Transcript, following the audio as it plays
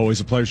Always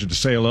a pleasure to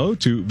say hello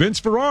to Vince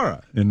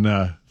Ferrara. And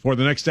for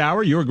the next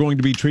hour, you're going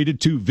to be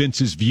treated to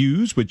Vince's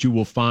Views, which you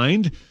will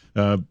find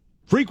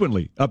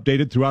frequently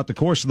updated throughout the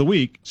course of the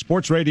week.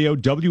 Sports Radio,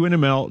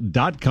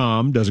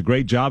 WNML.com does a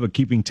great job of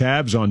keeping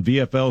tabs on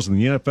VFLs in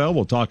the NFL.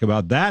 We'll talk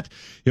about that.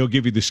 He'll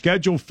give you the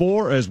schedule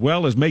for, as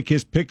well as make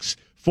his picks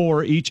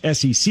for each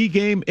SEC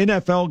game,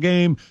 NFL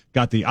game,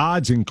 got the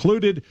odds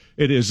included.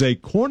 It is a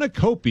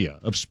cornucopia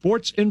of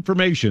sports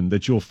information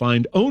that you'll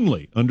find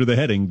only under the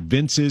heading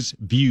Vince's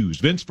Views.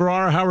 Vince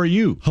Ferrara, how are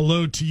you?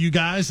 Hello to you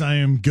guys. I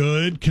am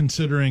good,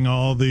 considering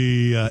all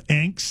the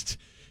angst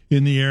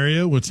in the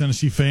area with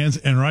Tennessee fans,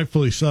 and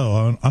rightfully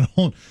so.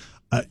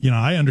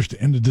 I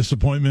understand the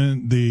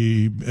disappointment,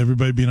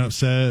 everybody being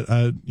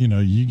upset.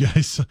 You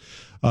guys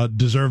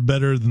deserve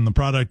better than the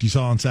product you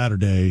saw on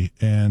Saturday,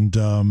 and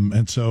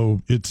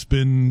so it's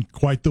been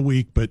quite the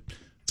week, but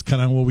it's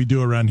kind of what we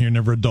do around here.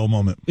 Never a dull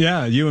moment.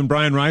 Yeah, you and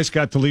Brian Rice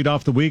got to lead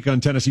off the week on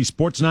Tennessee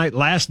Sports Night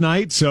last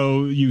night,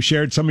 so you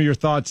shared some of your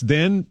thoughts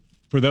then.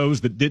 For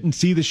those that didn't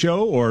see the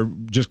show, or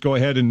just go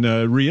ahead and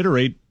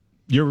reiterate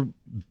your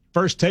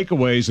first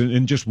takeaways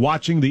and just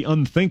watching the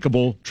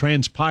unthinkable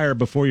transpire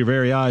before your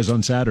very eyes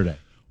on Saturday.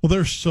 Well,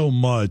 there's so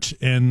much,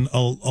 and a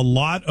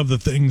lot of the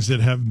things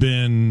that have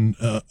been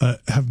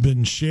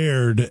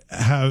shared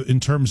in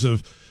terms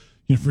of,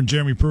 from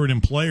Jeremy Pruitt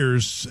and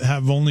players,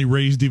 have only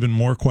raised even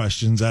more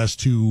questions as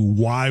to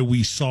why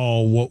we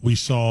saw what we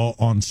saw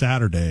on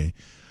Saturday.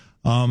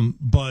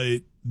 But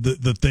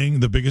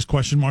the biggest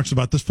question marks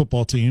about this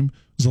football team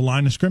is the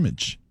line of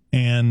scrimmage,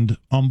 and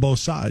on both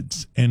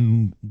sides,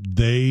 and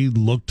they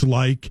looked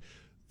like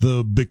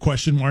the big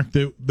question mark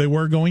that they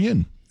were going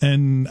in.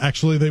 And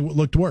actually, they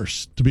looked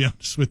worse, to be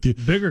honest with you.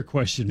 Bigger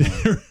question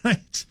mark.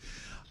 Right.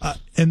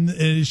 And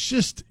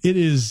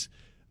it's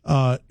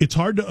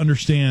hard to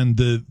understand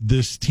that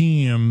this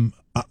team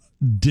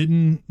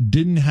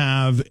didn't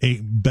have a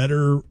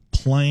better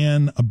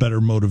plan, a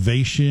better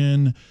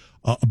motivation,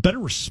 a better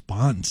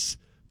response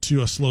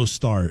to a slow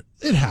start.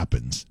 It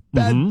happens.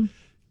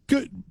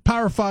 Good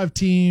Power 5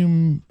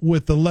 team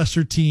with the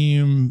lesser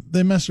team.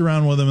 They mess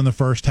around with them in the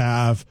first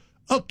half.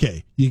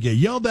 Okay, you get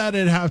yelled at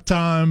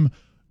halftime.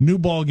 New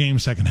ball game,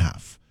 second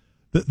half.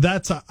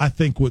 That's, I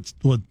think, what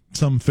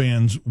some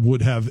fans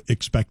would have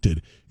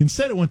expected.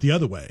 Instead, it went the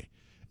other way.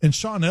 And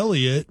Sean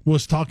Elliott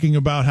was talking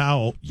about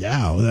how,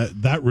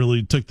 that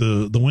really took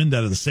the wind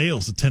out of the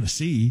sails of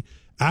Tennessee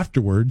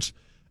afterwards.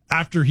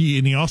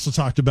 He also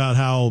talked about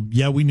how,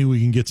 we knew we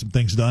can get some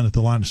things done at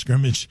the line of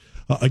scrimmage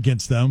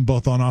against them,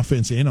 both on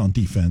offense and on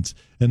defense.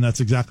 And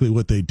that's exactly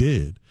what they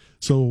did.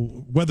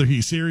 So whether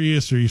he's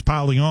serious or he's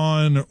piling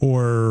on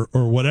or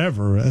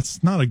whatever,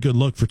 that's not a good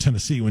look for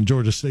Tennessee when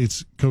Georgia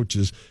State's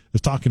coaches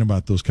is talking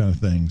about those kind of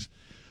things.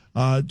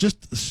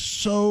 Just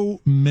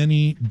so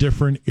many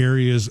different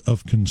areas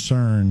of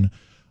concern.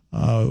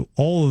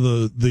 All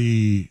of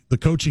the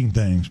coaching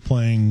things,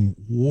 playing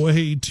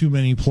way too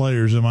many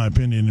players, in my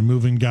opinion, and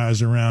moving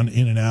guys around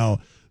in and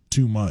out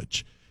too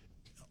much.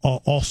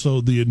 Also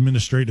the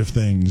administrative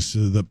things,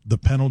 the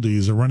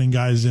penalties, the running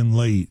guys in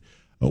late.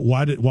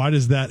 Why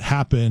does that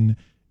happen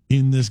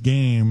in this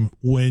game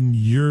when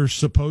you're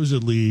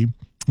supposedly,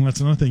 and that's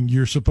another thing,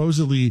 you're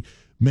supposedly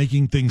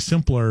making things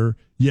simpler,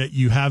 yet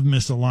you have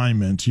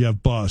misalignments, you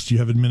have busts, you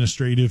have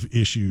administrative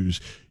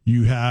issues,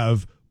 you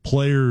have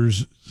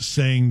players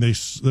saying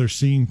they're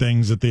seeing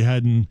things that they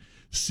hadn't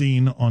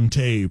seen on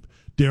tape.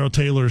 Darrell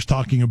Taylor's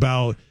talking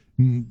about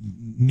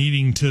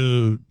needing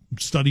to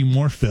study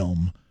more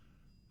film.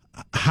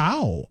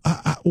 How?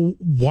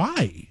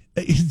 Why?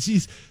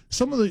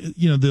 Some of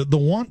the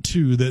want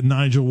to that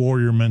Nigel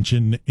Warrior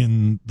mentioned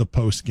in the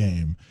post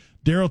game.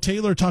 Darrell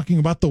Taylor talking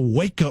about the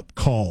wake up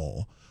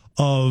call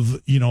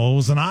of, it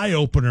was an eye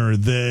opener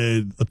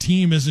that a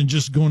team isn't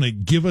just going to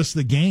give us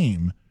the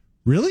game.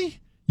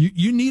 Really?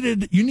 You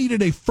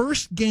needed a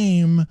first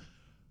game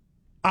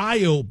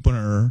eye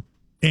opener,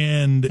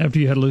 and after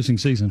you had a losing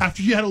season.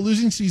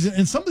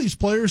 And some of these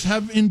players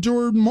have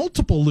endured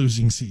multiple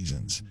losing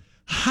seasons.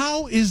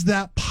 How is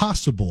that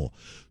possible?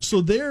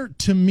 So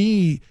to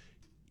me,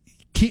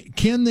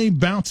 can they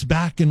bounce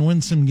back and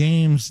win some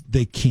games?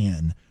 They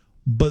can.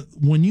 But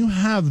when you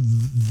have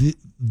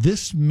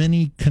this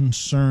many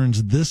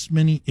concerns, this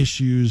many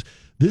issues,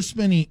 this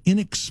many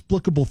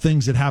inexplicable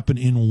things that happen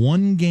in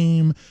one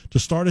game to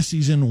start a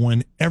season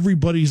when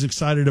everybody's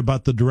excited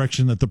about the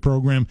direction that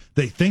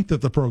they think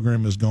that the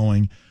program is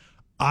going,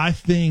 I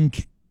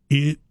think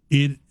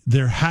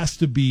there has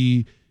to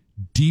be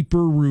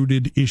deeper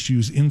rooted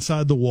issues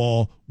inside the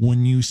wall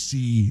when you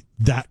see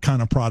that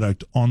kind of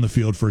product on the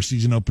field for a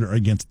season opener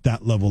against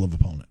that level of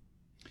opponent.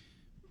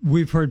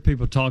 We've heard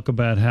people talk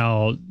about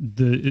how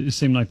it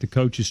seemed like the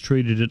coaches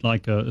treated it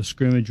like a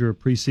scrimmage or a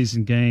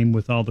preseason game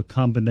with all the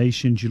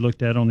combinations you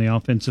looked at on the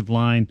offensive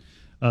line,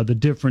 the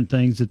different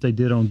things that they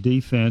did on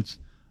defense.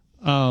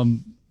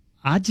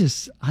 I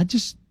just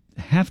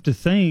have to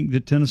think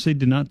that Tennessee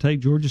did not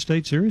take Georgia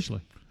State seriously.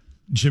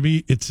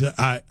 Jimmy,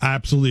 I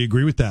absolutely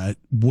agree with that.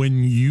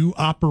 When you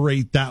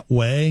operate that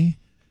way,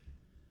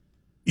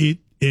 it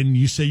and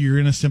you say you're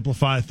going to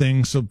simplify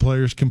things so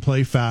players can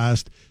play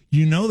fast.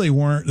 They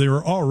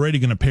were already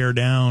going to pare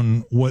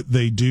down what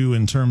they do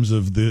in terms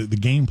of the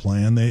game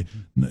plan.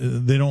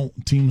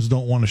 Teams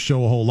don't want to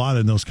show a whole lot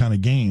in those kind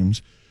of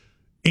games.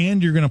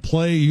 And you're going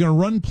to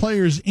run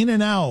players in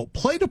and out,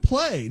 play to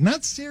play,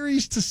 not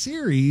series to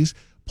series,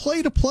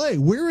 play to play.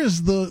 Where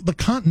is the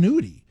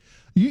continuity?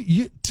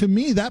 To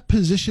me, that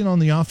position on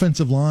the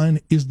offensive line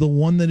is the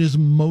one that is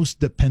most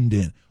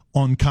dependent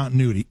on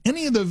continuity.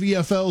 Any of the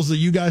VFLs that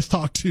you guys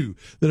talk to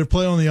that have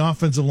played on the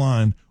offensive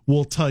line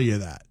will tell you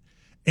that.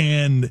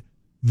 And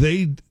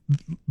they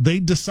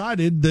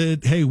decided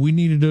that, hey,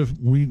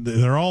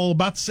 they're all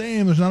about the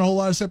same. There's not a whole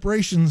lot of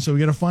separation, so we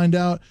got to find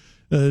out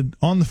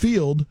on the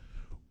field.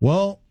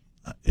 Well,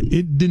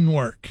 it didn't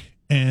work.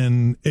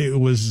 And it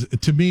was,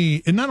 to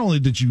me, and not only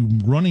did you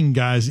running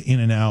guys in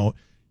and out,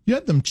 you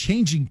had them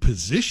changing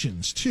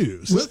positions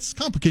too. So that's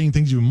complicating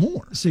things even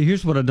more. See,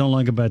 here's what I don't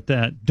like about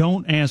that.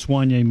 Don't ask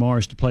Wanye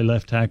Morris to play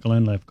left tackle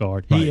and left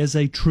guard. Right. He is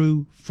a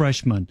true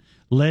freshman.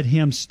 Let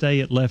him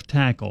stay at left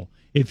tackle.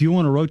 If you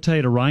want to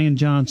rotate a Ryan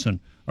Johnson,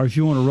 or if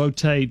you want to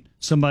rotate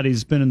somebody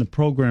that's been in the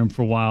program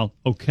for a while,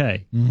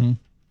 okay. Mm-hmm.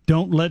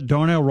 Don't let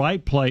Darnell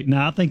Wright play.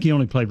 Now, I think he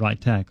only played right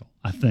tackle,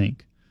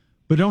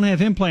 But don't have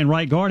him playing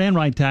right guard and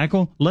right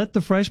tackle. Let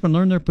the freshmen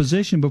learn their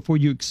position before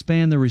you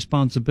expand their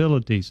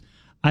responsibilities.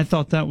 I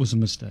thought that was a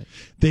mistake.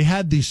 They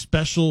had these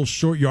special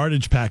short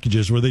yardage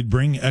packages where they'd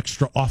bring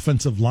extra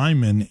offensive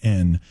linemen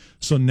in.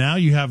 So now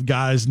you have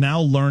guys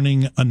now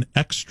learning an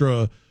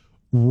extra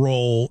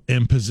role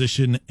and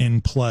position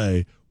in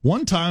play.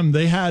 One time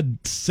they had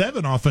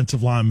 7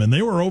 offensive linemen.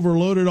 They were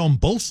overloaded on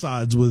both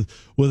sides with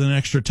an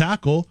extra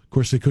tackle. Of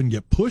course, they couldn't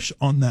get push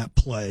on that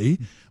play.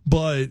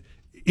 But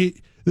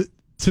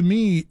to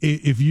me,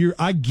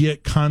 I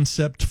get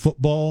concept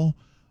football,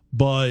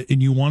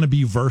 and you want to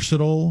be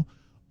versatile.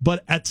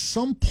 But at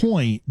some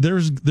point,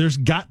 there's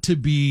got to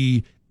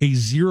be a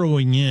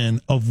zeroing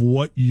in of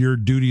what your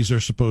duties are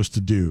supposed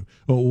to do,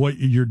 or what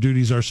your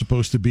duties are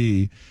supposed to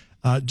be.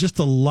 Just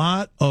a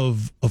lot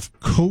of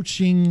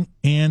coaching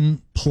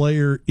and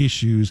player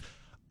issues.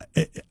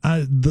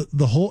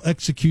 The whole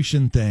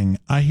execution thing,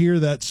 I hear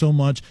that so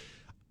much.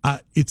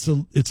 It's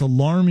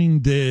alarming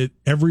that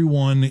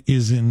everyone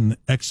is in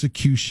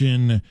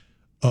execution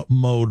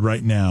mode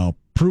right now.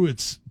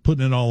 Pruitt's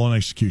putting it all on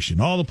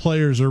execution. All the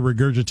players are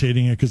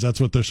regurgitating it because that's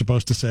what they're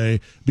supposed to say,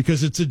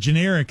 because it's a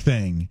generic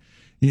thing.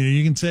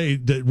 You can say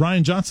that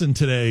Ryan Johnson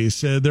today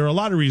said there are a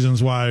lot of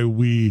reasons why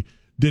we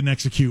didn't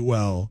execute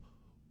well,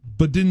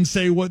 but didn't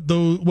say what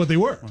they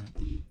were.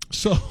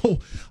 So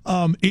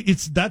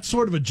it's that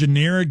sort of a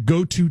generic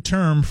go-to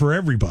term for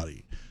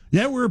everybody.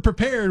 Yeah, we were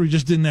prepared, we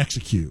just didn't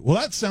execute. Well,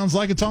 that sounds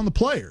like it's on the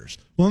players.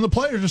 Well, and the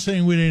players are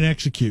saying we didn't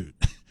execute.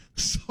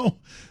 So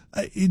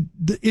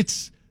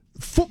it's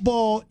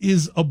football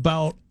is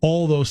about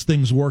all those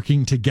things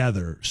working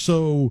together.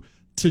 So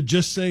to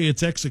just say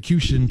it's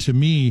execution, to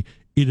me,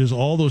 it is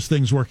all those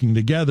things working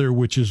together,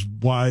 which is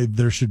why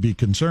there should be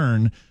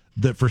concern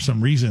that for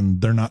some reason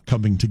they're not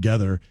coming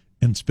together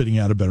and spitting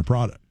out a better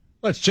product.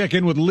 Let's check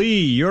in with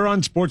Lee. You're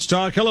on Sports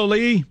Talk. Hello,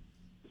 Lee.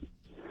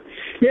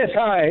 Yes,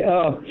 hi.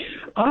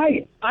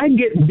 I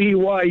get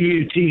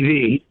BYU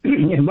TV.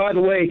 And by the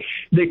way,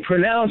 they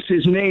pronounce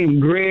his name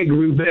Greg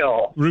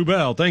Wrubell.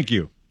 Wrubell, thank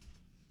you.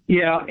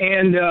 Yeah,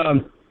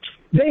 and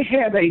they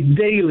have a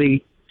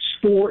daily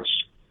sports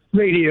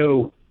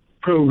radio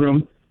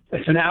program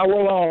that's an hour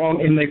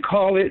long, and they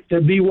call it the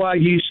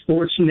BYU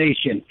Sports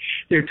Nation.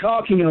 They're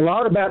talking a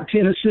lot about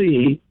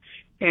Tennessee,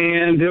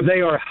 and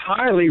they are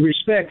highly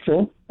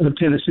respectful of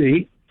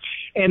Tennessee,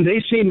 and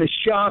they seem as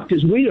shocked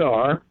as we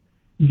are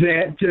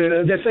that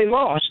they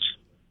lost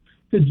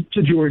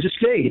to Georgia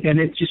State. And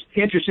it's just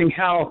interesting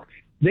how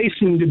they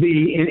seem to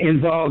be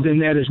involved in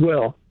that as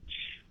well.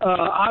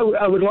 I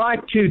would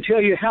like to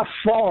tell you how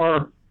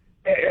far,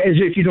 as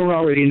if you don't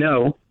already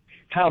know,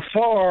 how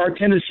far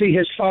Tennessee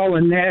has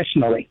fallen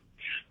nationally.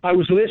 I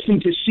was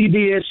listening to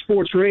CBS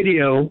Sports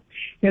Radio,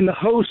 and the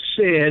host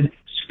said,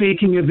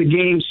 speaking of the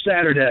game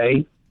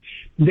Saturday,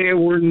 there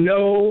were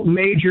no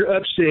major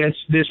upsets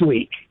this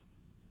week.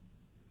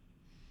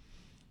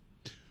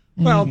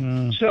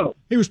 Well, so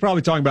he was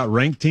probably talking about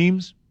ranked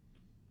teams.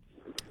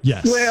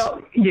 Yes.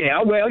 Well,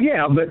 yeah,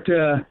 but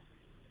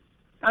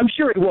I'm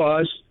sure it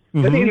was.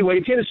 Mm-hmm. But anyway,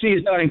 Tennessee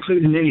is not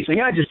included in anything.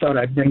 I just thought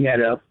I'd bring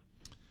that up.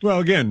 Well,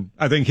 again,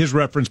 I think his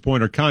reference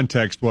point or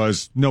context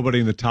was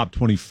nobody in the top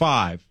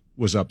 25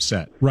 was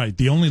upset. Right.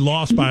 The only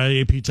loss by an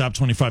AP top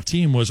 25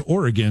 team was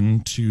Oregon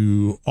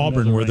to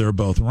Auburn, where they're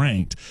both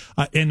ranked.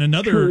 And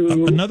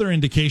another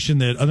indication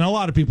that, and a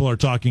lot of people are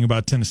talking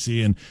about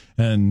Tennessee,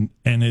 and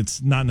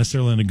it's not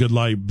necessarily in a good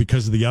light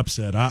because of the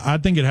upset. I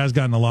think it has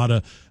gotten a lot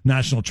of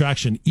national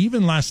traction.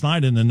 Even last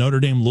night in the Notre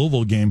Dame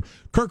Louisville game,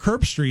 Kirk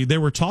Herbstreit, they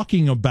were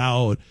talking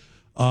about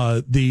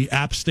the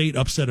App State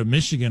upset of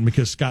Michigan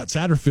because Scott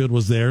Satterfield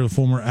was there, the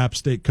former App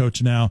State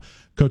coach now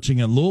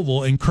coaching at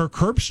Louisville, and Kirk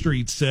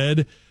Herbstreit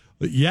said,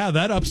 yeah,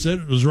 that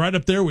upset was right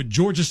up there with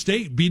Georgia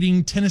State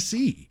beating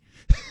Tennessee.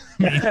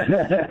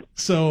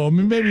 So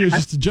maybe it was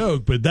just a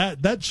joke, but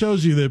that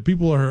shows you that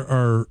people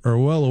are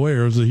well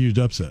aware it was a huge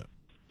upset.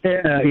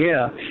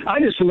 Yeah. I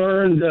just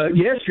learned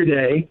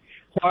yesterday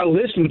while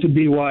listening to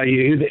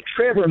BYU that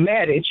Trevor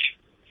Maddich,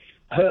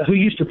 who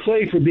used to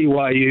play for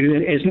BYU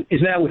and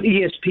is now with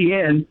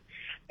ESPN,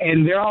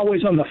 and they're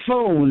always on the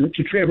phone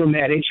to Trevor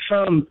Maddich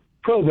from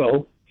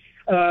Provo,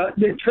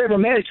 that Trevor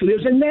Maddich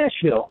lives in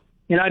Nashville,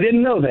 and I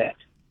didn't know that.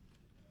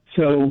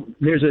 So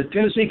there's a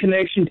Tennessee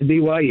connection to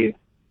BYU.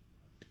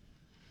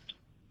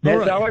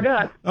 That's all I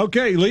got.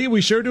 Okay, Lee, we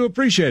sure do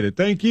appreciate it.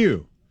 Thank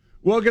you.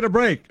 We'll get a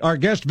break. Our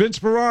guest, Vince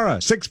Ferrara,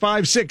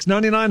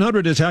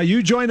 656-9900 is how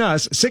you join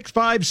us.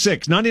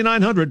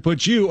 656-9900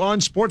 puts you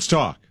on Sports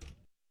Talk.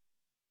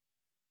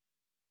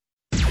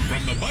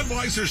 From the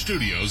Budweiser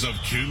studios of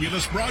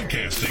Cumulus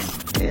Broadcasting.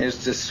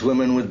 Here's to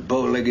swimming with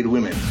bow-legged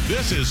women.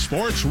 This is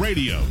Sports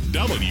Radio,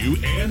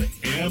 WNML.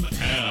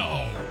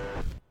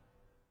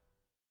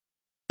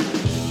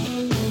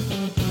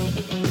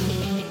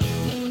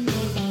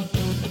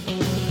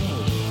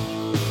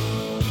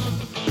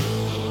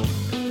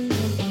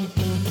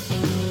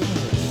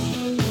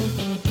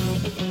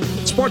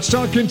 Sports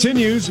Talk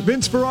continues.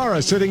 Vince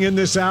Ferrara sitting in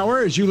this hour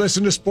as you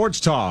listen to Sports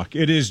Talk.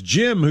 It is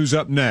Jim who's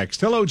up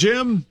next. Hello,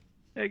 Jim.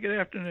 Hey, good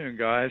afternoon,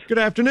 guys. Good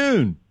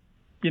afternoon.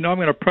 I'm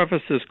going to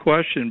preface this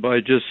question by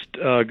just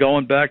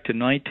going back to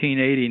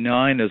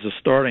 1989 as a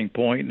starting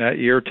point. In that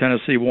year,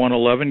 Tennessee won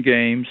 11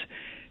 games,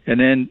 and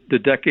then the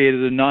decade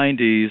of the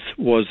 90s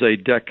was a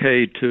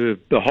decade to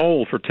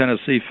behold for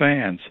Tennessee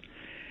fans.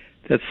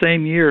 That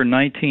same year,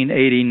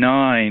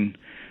 1989,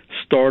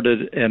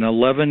 started an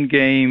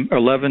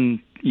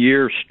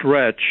 11-year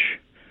stretch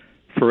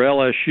for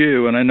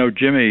LSU, and I know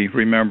Jimmy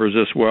remembers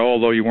this well,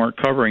 although you weren't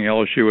covering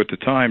LSU at the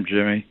time,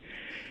 Jimmy.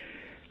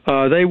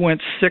 They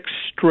went 6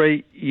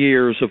 straight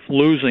years of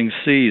losing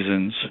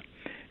seasons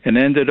and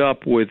ended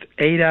up with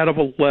 8 out of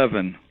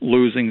 11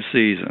 losing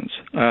seasons.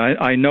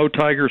 I know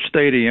Tiger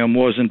Stadium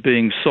wasn't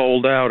being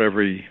sold out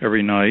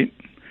every night,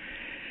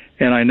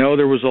 and I know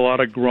there was a lot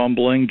of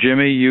grumbling.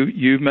 Jimmy,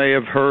 you may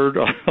have heard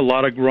a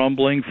lot of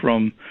grumbling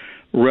from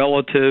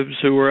relatives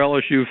who were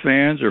LSU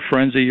fans or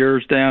friends of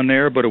yours down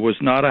there, but it was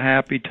not a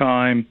happy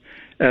time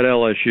at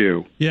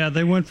LSU. Yeah,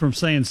 they went from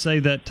saying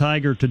 "save that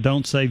Tiger" to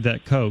 "don't save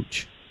that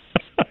coach."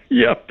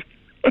 Yep.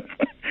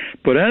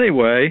 But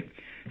anyway,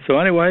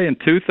 in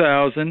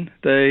 2000,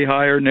 they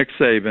hired Nick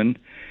Saban,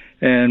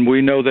 and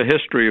we know the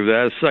history of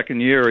that. His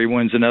second year, he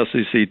wins an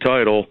SEC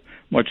title,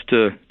 much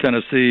to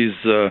Tennessee's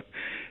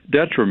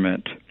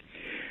detriment.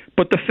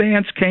 But the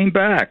fans came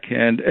back,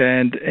 and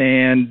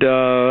even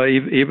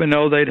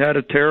though they'd had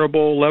a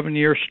terrible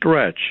 11-year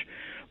stretch,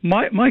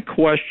 my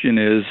question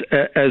is,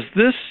 as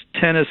this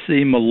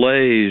Tennessee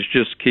malaise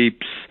just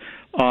keeps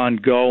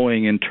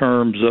ongoing in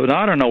terms of, and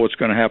I don't know what's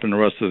going to happen the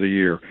rest of the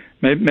year.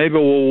 Maybe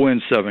we'll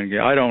win 7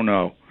 games. I don't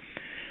know.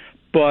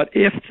 But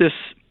if this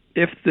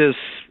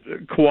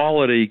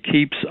quality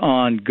keeps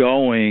on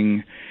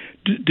going,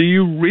 do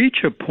you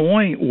reach a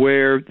point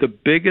where the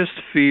biggest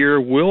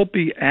fear will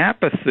be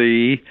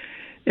apathy,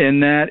 in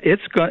that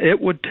it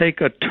would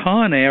take a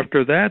ton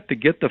after that to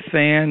get the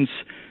fans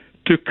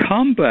to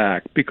come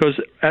back? Because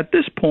at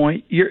this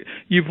point,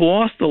 you've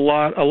lost a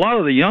lot. A lot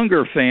of the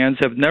younger fans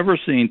have never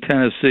seen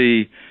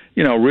Tennessee,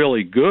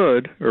 really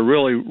good or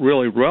really,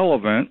 really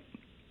relevant.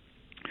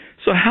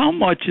 So how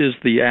much is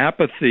the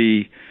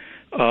apathy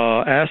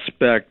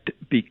aspect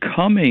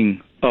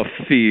becoming a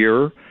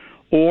fear?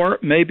 Or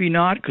maybe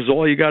not, because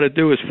all you got to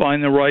do is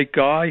find the right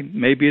guy.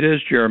 Maybe it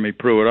is Jeremy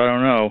Pruitt. I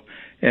don't know.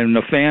 And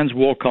the fans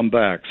will come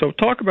back. So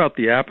talk about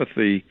the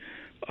apathy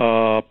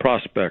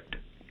prospect.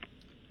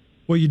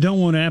 Well, you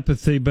don't want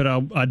apathy, but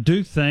I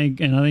do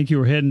think, and I think you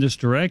were heading this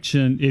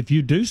direction, if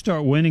you do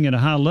start winning at a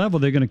high level,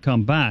 they're going to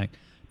come back.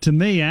 To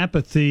me,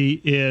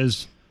 apathy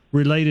is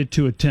related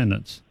to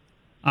attendance.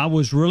 I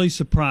was really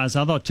surprised.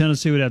 I thought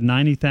Tennessee would have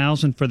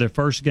 90,000 for their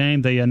first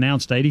game. They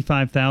announced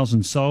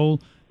 85,000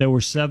 sold. There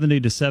were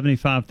 70 to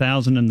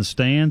 75,000 in the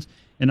stands.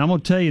 And I'm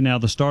going to tell you now,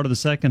 the start of the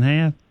second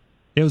half,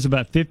 it was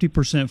about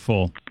 50%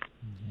 full.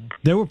 Mm-hmm.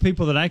 There were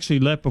people that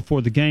actually left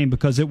before the game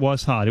because it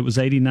was hot. It was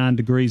 89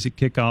 degrees at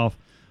kickoff,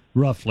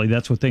 roughly.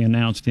 That's what they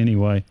announced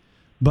anyway.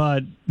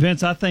 But,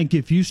 Vince, I think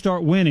if you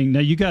start winning, now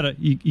you got to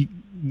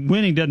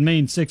winning doesn't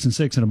mean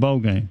 6-6 in a bowl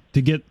game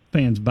to get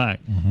fans back.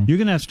 Mm-hmm. You're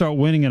going to have to start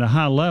winning at a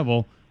high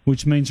level,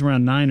 which means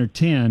around 9 or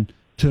 10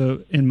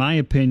 to, in my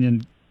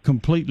opinion,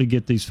 completely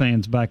get these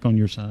fans back on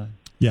your side.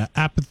 Yeah,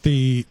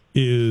 apathy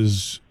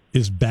is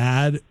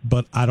bad,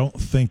 but I don't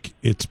think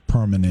it's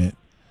permanent.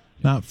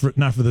 Not for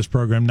this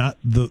program, not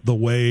the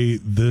way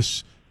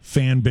this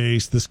fan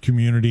base, this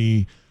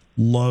community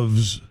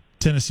loves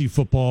Tennessee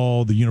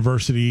football, the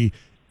university,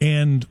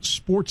 and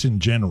sports in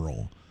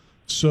general.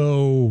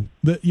 So,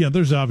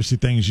 there's obviously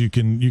things you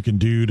can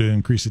do to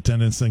increase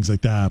attendance, things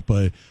like that.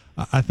 But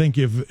I think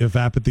if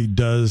apathy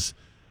does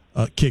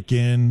kick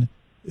in,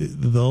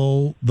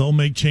 they'll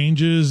make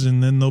changes,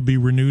 and then there'll be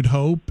renewed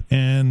hope.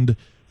 And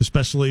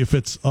especially if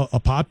it's a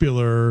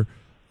popular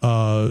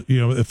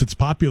if it's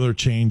popular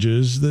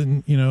changes,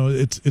 then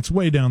it's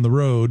way down the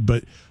road.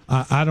 But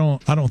I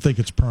don't think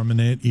it's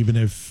permanent, even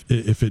if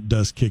it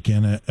does kick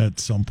in at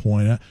some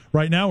point.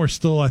 Right now, we're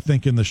still, I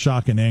think, in the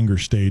shock and anger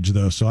stage,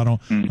 though. So I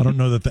don't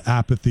know that the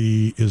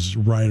apathy is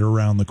right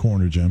around the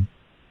corner, Jim.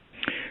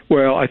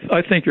 Well,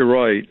 I think you're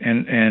right,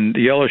 and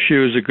the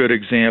LSU is a good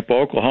example.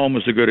 Oklahoma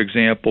is a good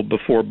example.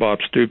 Before Bob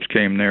Stoops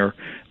came there,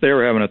 they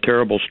were having a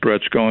terrible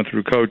stretch going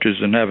through coaches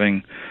and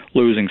having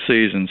losing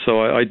seasons.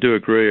 So I do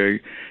agree.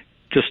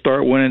 Just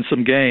start winning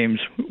some games,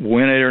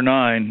 win 8 or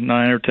 9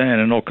 or 10,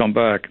 and they'll come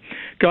back.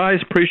 Guys,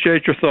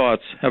 appreciate your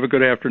thoughts. Have a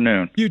good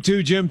afternoon. You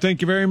too, Jim.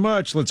 Thank you very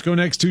much. Let's go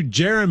next to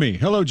Jeremy.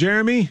 Hello,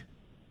 Jeremy.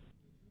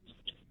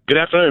 Good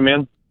afternoon,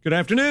 man. Good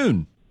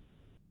afternoon.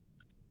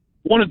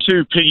 Wanted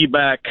to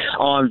piggyback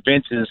on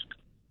Vince's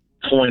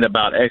point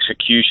about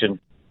execution.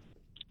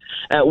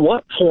 At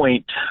what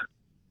point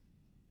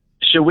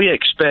should we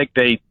expect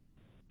a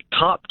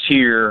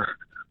top-tier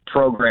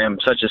program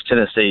such as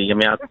Tennessee? I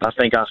mean, I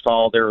think I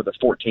saw they were the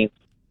 14th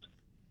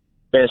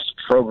best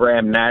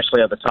program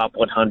nationally of the top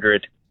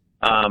 100.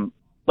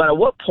 But at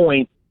what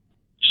point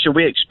should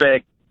we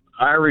expect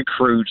our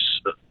recruits,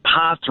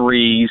 high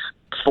 3s,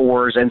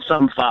 4s, and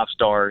some 5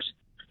 stars,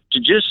 to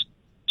just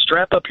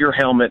strap up your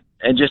helmet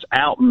and just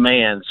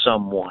outman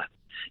someone?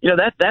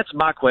 That's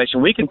my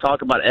question. We can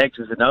talk about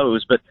X's and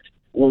O's, but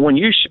when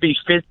you should be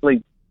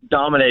physically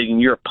dominating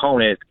your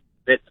opponent,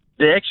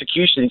 the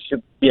execution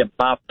should be a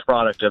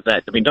byproduct of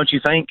that. I mean, don't you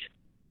think?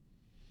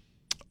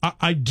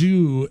 I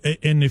do.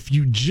 And if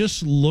you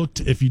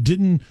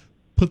didn't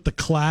put the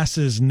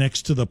classes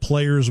next to the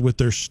players with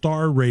their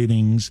star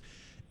ratings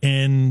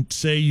and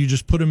say you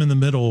just put them in the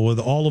middle with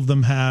all of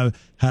them have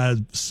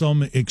had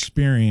some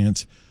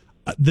experience,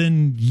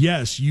 then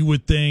yes, you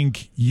would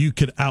think you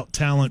could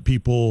out-talent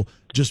people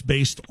just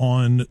based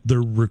on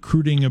their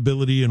recruiting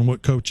ability and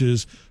what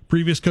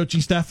previous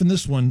coaching staff and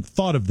this one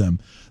thought of them.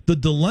 The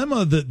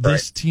dilemma that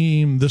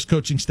this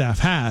coaching staff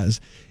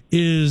has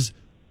is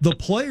the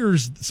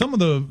players, some of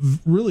the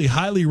really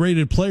highly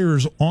rated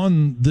players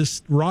on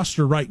this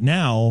roster right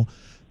now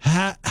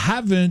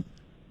haven't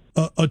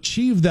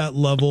achieved that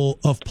level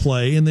of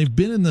play, and they've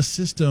been in the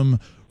system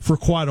for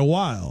quite a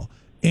while.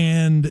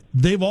 And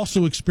they've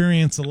also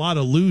experienced a lot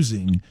of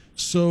losing.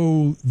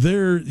 So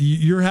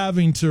you're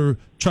having to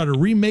try to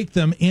remake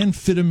them and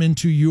fit them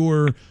into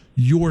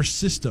your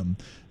system.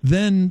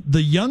 Then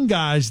the young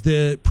guys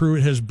that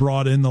Pruitt has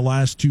brought in the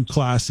last 2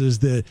 classes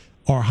that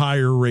are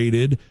higher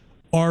rated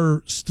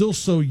are still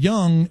so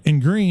young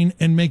and green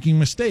and making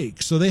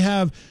mistakes. So they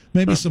have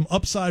maybe some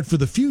upside for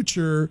the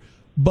future,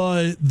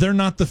 but they're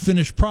not the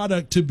finished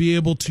product to be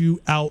able to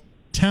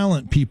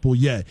out-talent people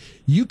yet.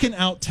 You can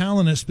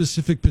out-talent at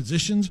specific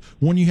positions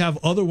when you have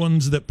other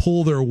ones that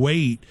pull their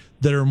weight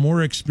that are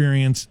more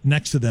experienced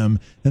next to them,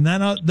 and that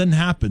doesn't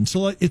happen.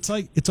 So it's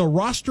a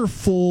roster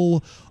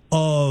full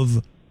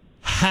of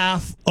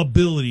half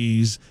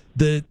abilities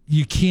that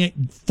you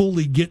can't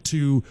fully get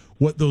to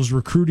what those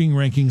recruiting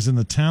rankings and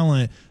the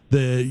talent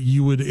that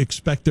you would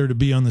expect there to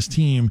be on this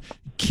team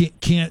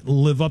can't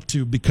live up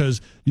to,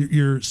 because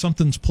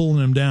something's pulling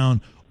them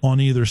down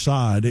on either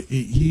side.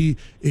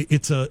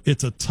 It's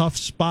a tough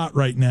spot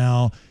right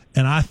now,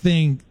 and I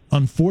think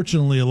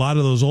unfortunately a lot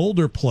of those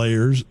older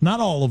players, not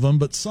all of them,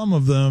 but some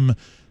of them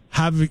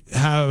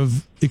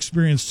have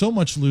experienced so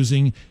much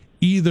losing.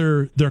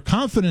 Either their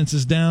confidence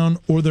is down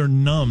or they're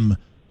numb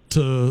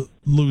to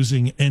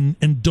losing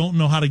and don't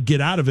know how to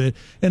get out of it.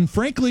 And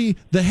frankly,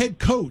 the head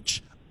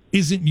coach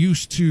isn't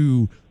used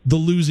to the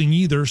losing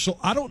either. So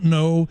I don't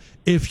know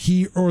if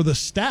he or the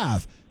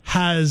staff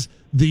has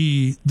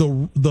the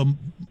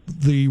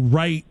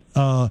right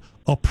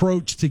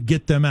approach to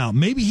get them out.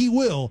 Maybe he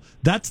will.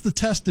 That's the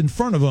test in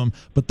front of him,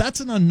 but that's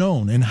an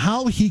unknown. And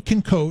how he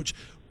can coach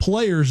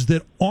players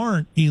that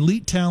aren't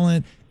elite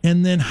talent,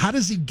 and then how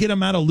does he get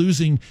them out of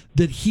losing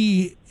that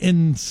he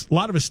and a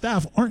lot of his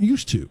staff aren't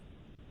used to?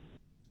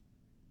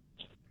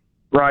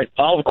 Right.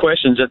 All the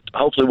questions that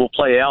hopefully will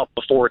play out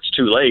before it's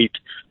too late.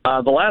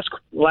 The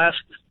last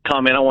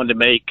comment I wanted to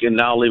make, and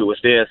I'll leave it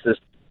with this, is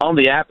on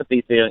the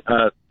apathy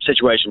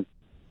situation.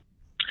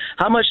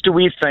 How much do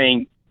we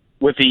think,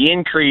 with the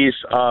increase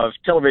of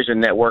television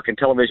network and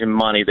television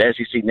money, the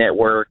SEC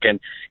network and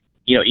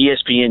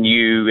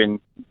ESPNU and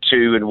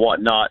 2 and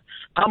whatnot,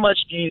 how much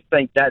do you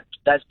think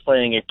that's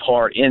playing a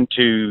part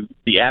into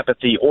the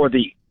apathy or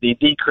the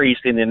decrease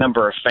in the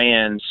number of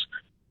fans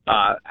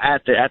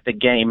at the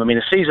game? I mean,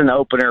 the season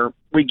opener,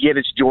 we get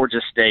it's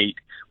Georgia State,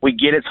 we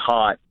get it's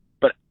hot,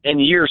 but in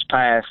years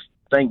past,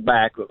 think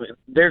back,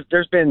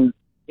 there's been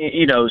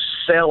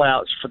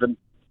sellouts for the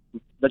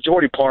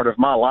majority part of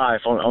my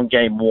life on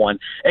game 1,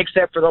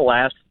 except for the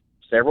last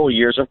several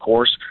years, of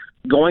course,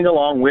 going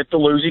along with the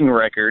losing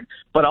record,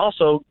 but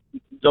also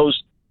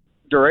goes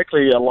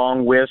directly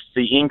along with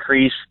the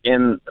increase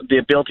in the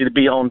ability to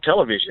be on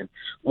television.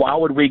 Why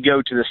would we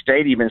go to the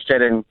stadium and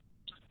sit in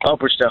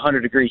upwards to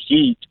 100-degree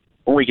heat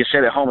when we can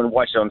sit at home and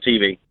watch it on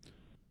TV?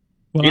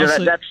 Well,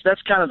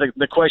 that's kind of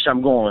the question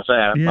I'm going with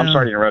that. Yeah. I'm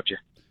sorry to interrupt you.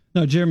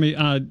 No, Jeremy,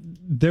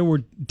 there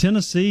were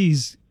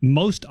Tennessee's,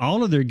 most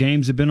all of their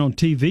games have been on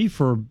TV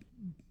for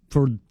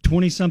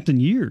 20-something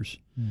years.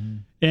 Mm-hmm.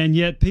 And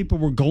yet people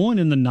were going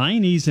in the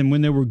 90s, and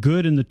when they were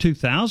good in the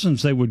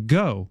 2000s, they would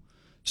go.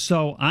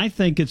 So I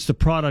think it's the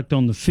product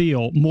on the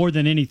field more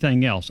than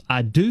anything else.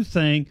 I do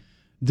think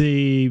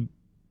the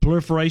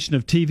proliferation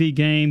of TV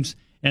games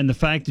and the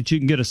fact that you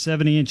can get a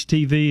 70-inch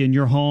TV in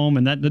your home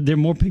and that there are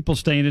more people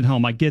staying at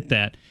home, I get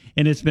that.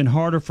 And it's been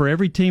harder for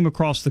every team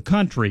across the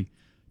country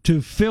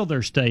to fill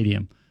their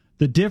stadium.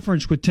 The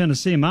difference with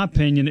Tennessee, in my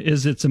opinion,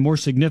 is it's a more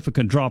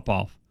significant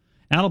drop-off.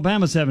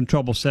 Alabama's having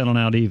trouble settling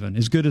out even,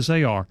 as good as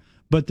they are.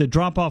 But the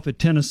drop-off at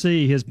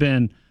Tennessee has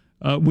been,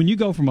 when you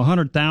go from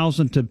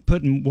 100,000 to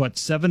putting,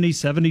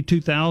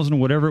 72,000 or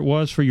whatever it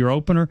was for your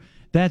opener,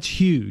 that's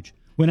huge.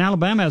 When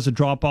Alabama has a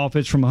drop-off,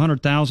 it's from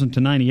 100,000 to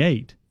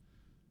 98.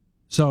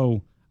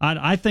 So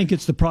I think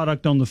it's the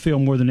product on the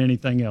field more than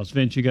anything else.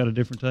 Vince, you got a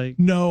different take?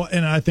 No,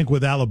 and I think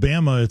with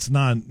Alabama, it's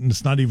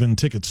not even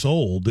tickets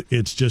sold.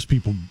 It's just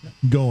people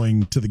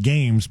going to the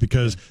games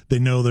because they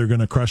know they're going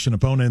to crush an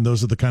opponent. And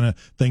those are the kind of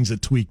things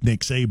that tweak Nick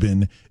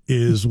Saban.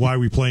 Is why are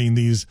we playing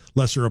these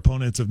lesser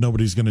opponents if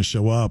nobody's going to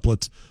show up?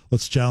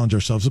 Let's challenge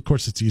ourselves. Of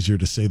course, it's easier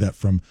to say that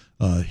from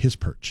his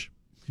perch.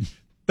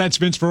 That's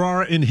Vince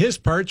Ferrara in his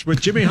perch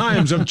with Jimmy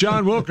Hyams of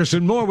John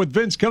Wilkerson. More with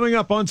Vince coming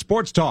up on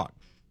Sports Talk.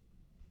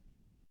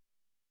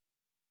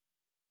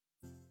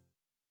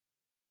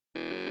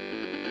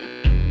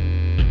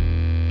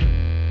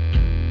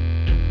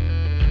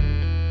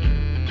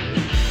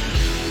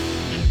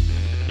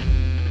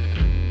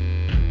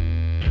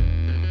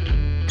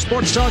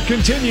 Sports Talk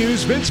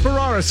continues. Vince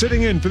Ferrara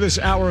sitting in for this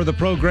hour of the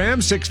program.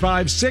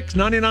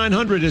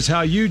 656-9900 is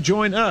how you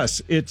join us.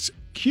 It's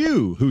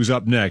Q who's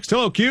up next.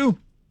 Hello, Q.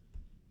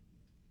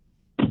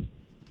 How's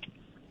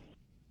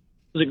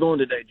it going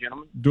today,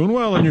 gentlemen? Doing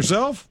well. And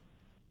yourself?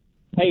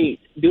 Hey,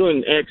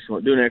 doing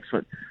excellent.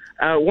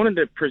 I wanted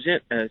to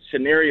present a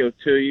scenario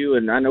to you,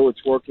 and I know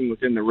it's working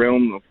within the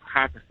realm of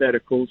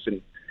hypotheticals,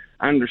 and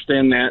I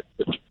understand that.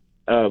 But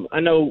I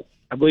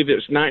believe it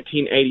was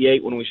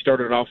 1988 when we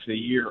started off the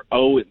year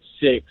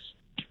 0-6.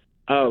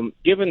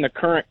 Given the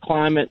current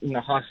climate and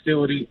the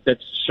hostility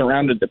that's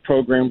surrounded the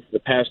program for the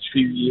past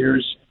few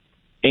years,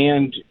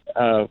 and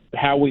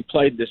how we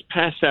played this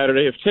past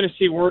Saturday, if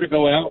Tennessee were to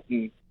go out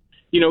and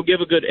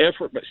give a good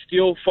effort but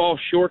still fall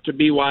short to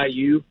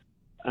BYU,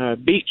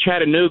 beat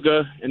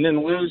Chattanooga, and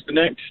then lose the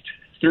next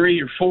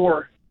 3 or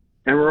 4,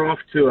 and we're off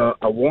to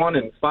a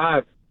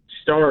 1-5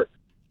 start,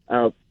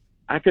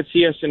 I could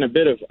see us in a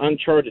bit of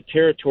uncharted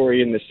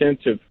territory in the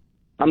sense of,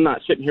 I'm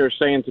not sitting here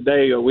saying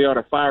today we ought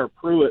to fire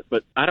Pruitt,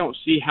 but I don't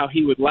see how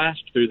he would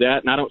last through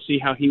that, and I don't see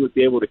how he would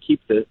be able to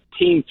keep the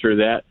team through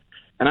that.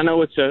 And I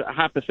know it's a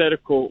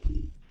hypothetical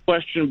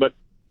question, but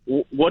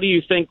what do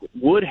you think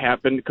would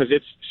happen? Because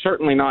it's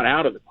certainly not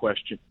out of the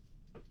question.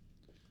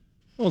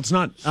 Well, it's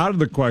not out of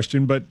the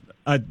question, but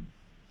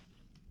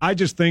I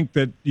just think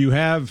that you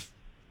have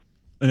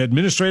an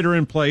administrator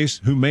in place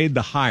who made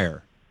the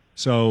hire.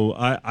 So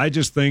I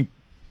just think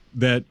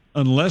that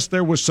unless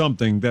there was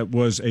something that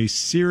was a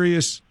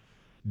serious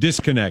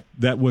disconnect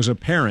that was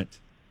apparent,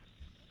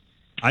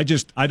 I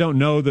don't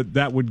know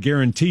that would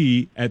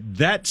guarantee at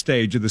that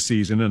stage of the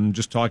season, and I'm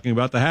just talking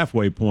about the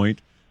halfway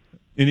point,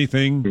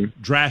 anything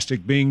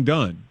drastic being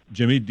done.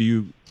 Jimmy, do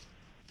you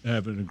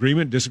have an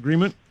agreement,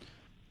 disagreement?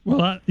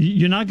 Well,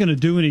 you're not going to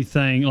do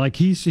anything like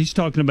he's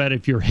talking about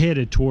if you're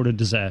headed toward a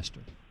disaster.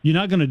 You're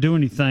not going to do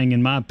anything,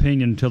 in my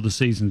opinion, until the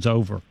season's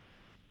over.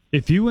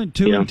 If you went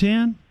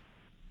 2-10,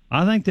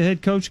 I think the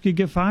head coach could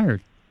get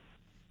fired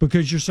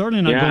because you're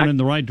certainly not going in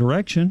the right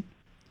direction.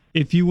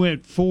 If you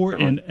went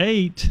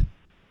 4-8,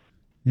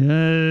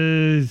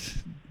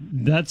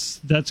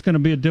 that's going to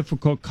be a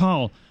difficult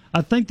call.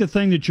 I think the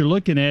thing that you're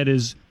looking at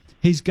is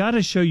he's got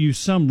to show you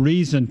some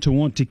reason to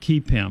want to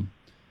keep him,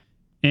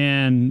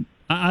 and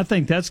I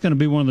think that's going to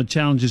be one of the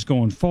challenges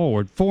going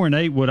forward.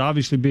 4-8 would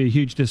obviously be a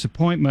huge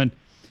disappointment.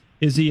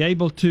 Is he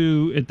able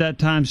to, at that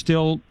time,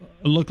 still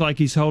look like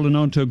he's holding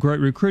on to a great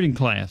recruiting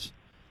class?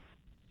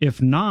 If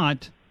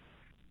not,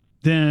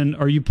 then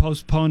are you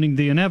postponing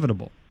the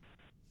inevitable?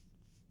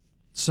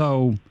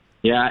 So,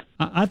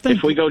 I think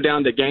if we go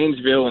down to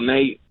Gainesville and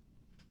they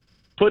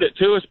put it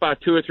to us by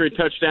 2 or 3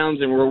 touchdowns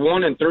and we're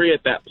 1-3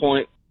 at that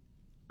point,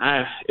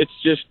 it's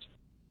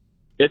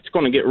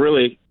going to get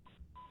really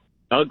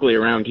ugly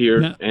around here.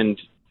 Now, and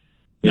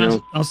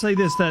I'll say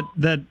this: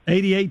 that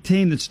 88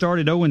 team that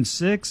started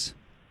 0-6.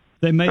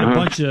 They made a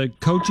bunch of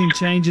coaching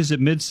changes at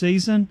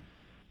midseason.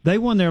 They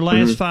won their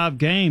last 5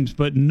 games,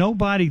 but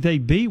nobody they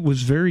beat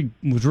was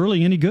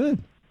really any good.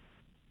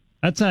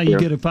 That's how you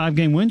get a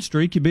 5-game win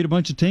streak. You beat a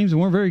bunch of teams that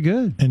weren't very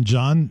good. And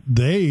John,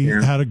 they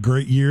had a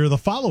great year the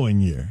following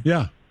year.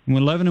 Yeah,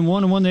 went 11-1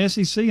 and won the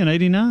SEC in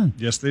 '89.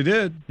 Yes, they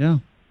did. Yeah,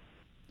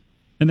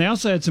 and they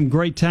also had some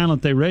great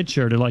talent. They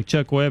redshirted, like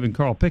Chuck Webb and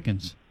Carl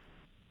Pickens.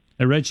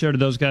 They redshirted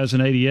those guys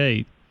in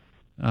 '88,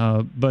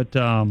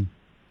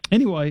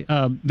 Anyway,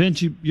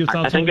 Vince, your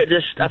thoughts? I think it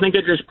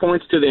just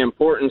points to the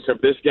importance of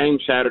this game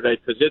Saturday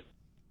because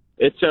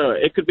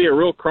it could be a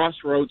real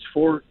crossroads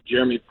for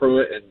Jeremy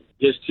Pruitt and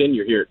his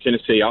tenure here at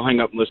Tennessee. I'll hang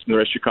up and listen to the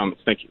rest of your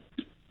comments. Thank you.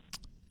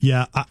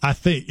 Yeah, I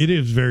think it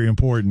is very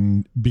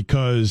important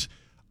because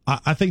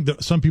I think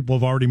that some people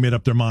have already made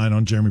up their mind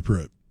on Jeremy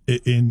Pruitt.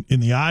 In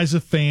the eyes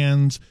of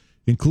fans,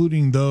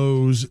 including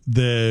those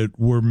that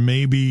were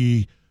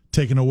maybe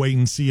taking a wait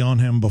and see on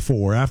him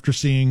before, after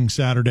seeing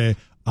Saturday,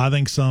 I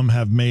think some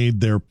have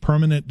made their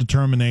permanent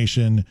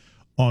determination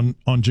on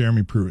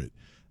Jeremy Pruitt.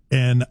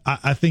 And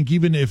I think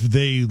even if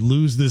they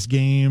lose this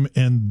game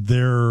and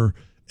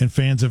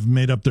fans have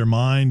made up their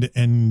mind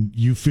and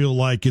you feel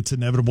like it's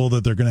inevitable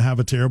that they're going to have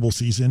a terrible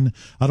season,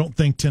 I don't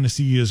think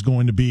Tennessee is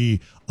going to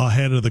be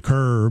ahead of the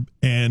curve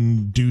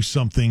and do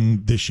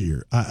something this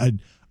year.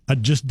 I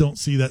just don't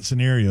see that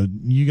scenario.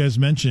 You guys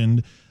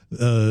mentioned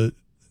that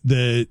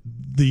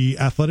the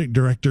athletic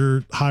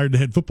director hired the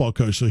head football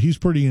coach, so he's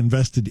pretty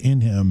invested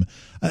in him.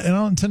 And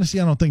on Tennessee,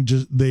 I don't think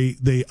just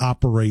they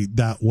operate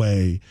that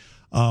way.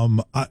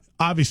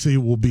 Obviously,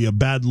 it will be a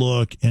bad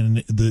look, and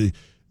the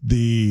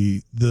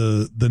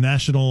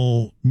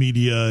national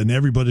media and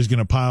everybody's going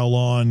to pile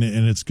on,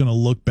 and it's going to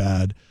look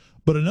bad.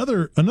 But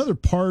another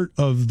part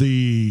of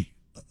the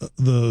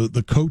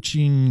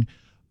coaching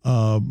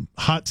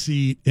hot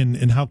seat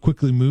and how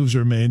quickly moves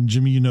are made,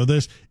 Jimmy, you know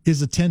this,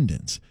 is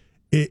attendance.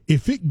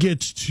 If it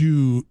gets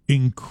to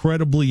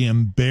incredibly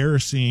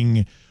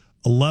embarrassing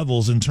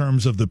levels in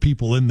terms of the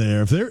people in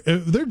there, if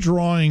they're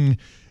drawing,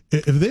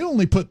 if they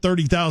only put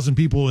 30,000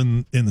 people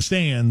in the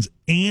stands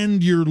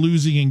and you're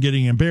losing and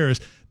getting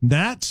embarrassed,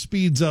 that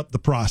speeds up the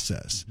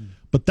process. Mm-hmm.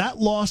 But that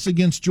loss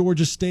against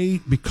Georgia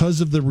State,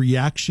 because of the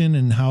reaction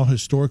and how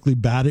historically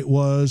bad it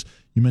was,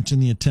 you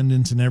mentioned the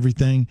attendance and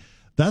everything,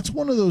 that's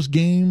one of those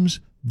games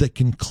that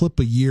can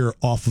clip a year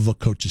off of a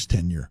coach's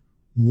tenure.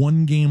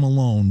 One game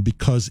alone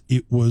because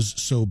it was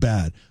so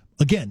bad.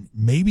 Again,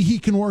 maybe he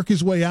can work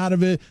his way out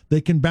of it.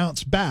 They can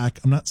bounce back.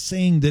 I'm not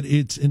saying that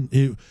it's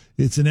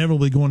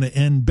inevitably going to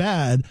end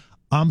bad.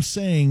 I'm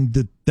saying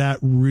that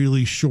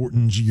really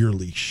shortens your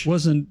leash.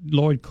 Wasn't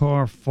Lloyd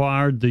Carr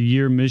fired the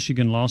year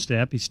Michigan lost to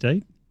Appy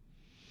State?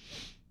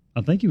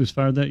 I think he was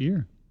fired that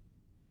year.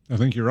 I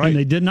think you're right. And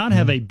they did not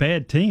have a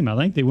bad team. I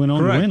think they went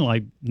on to win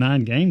like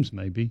 9 games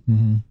maybe.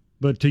 Mm-hmm.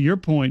 But to your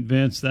point,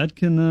 Vince, that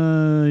can,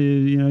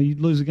 you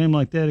lose a game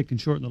like that, it can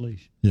shorten the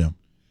leash. Yeah.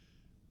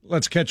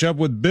 Let's catch up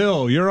with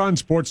Bill. You're on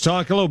Sports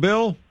Talk. Hello,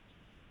 Bill.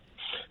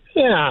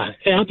 Yeah,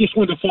 I just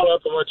wanted to follow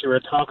up on what you were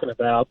talking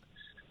about.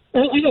 I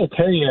got to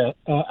tell you,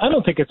 I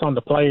don't think it's on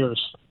the players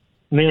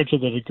near to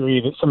the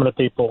degree that some of the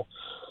people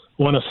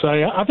want to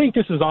say. I think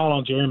this is all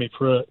on Jeremy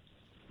Pruitt.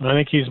 I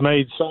think he's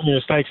made some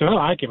mistakes, and I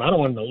like him. I don't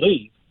want him to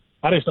leave.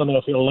 I just don't know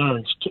if he'll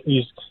learn.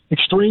 He's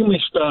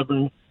extremely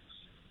stubborn.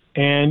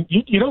 And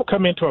you don't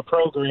come into a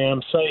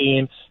program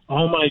saying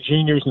all my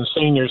juniors and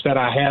seniors that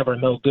I have are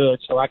no good,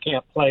 so I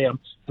can't play them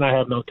and I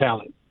have no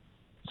talent.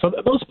 So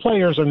those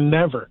players are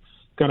never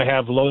going to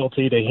have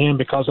loyalty to him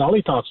because all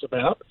he talks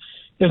about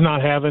is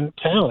not having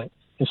talent.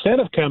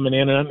 Instead of coming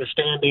in and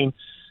understanding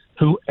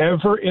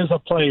whoever is a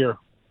player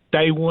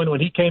day one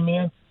when he came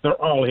in, they're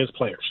all his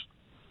players.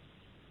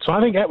 So I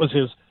think that was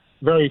his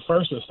very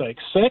first mistake.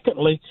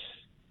 Secondly,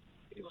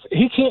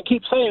 he can't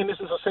keep saying this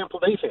is a simple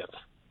defense.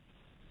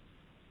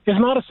 It's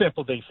not a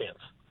simple defense.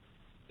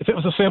 If it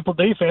was a simple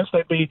defense,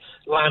 they'd be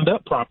lined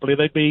up properly.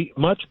 They'd be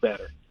much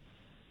better.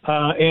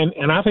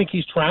 And I think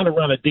he's trying to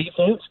run a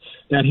defense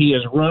that he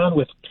has run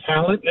with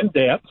talent and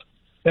depth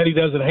that he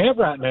doesn't have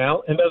right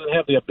now and doesn't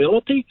have the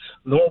ability,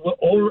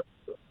 or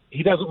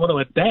he doesn't want to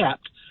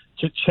adapt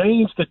to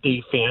change the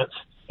defense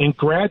and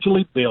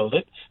gradually build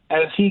it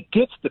as he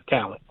gets the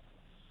talent.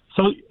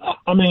 So,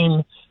 I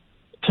mean,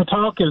 to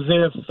talk as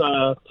if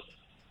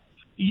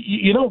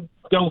you don't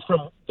go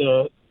from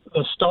the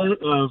start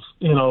of,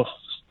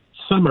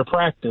 summer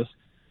practice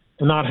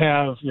and not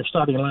have your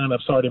starting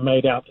lineups already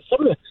made out.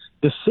 Some of the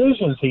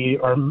decisions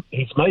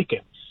he's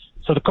making.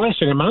 So the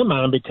question in my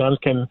mind becomes,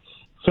 can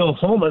Phil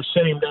Fulmer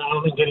sit him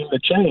down and get him to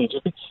change?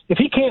 If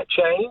he can't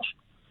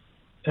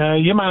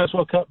change, you might as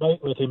well cut bait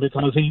with him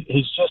because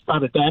he's just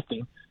not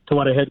adapting to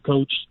what a head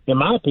coach, in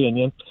my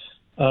opinion,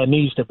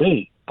 needs to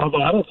be.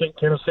 Although I don't think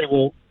Tennessee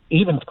will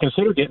even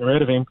consider getting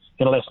rid of him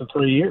in less than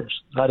 3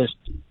 years. I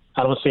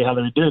don't see how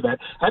they would do that.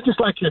 I'd just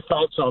like your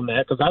thoughts on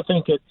that because I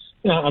think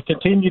I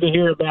continue to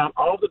hear about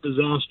all the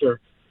disaster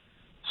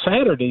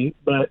Saturday,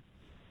 but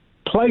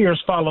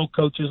players follow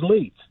coaches'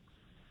 leads.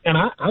 And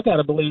I got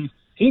to believe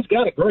he's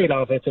got a great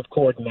offensive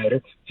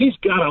coordinator. He's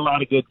got a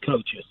lot of good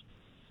coaches.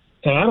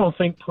 And I don't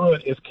think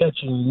Pruitt is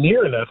catching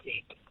near enough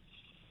heat.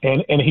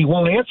 And he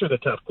won't answer the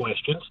tough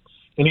questions,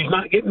 and he's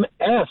not getting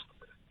asked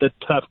the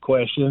tough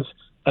questions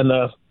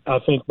enough, I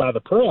think, by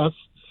the press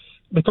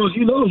because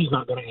he's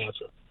not going to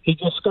answer. He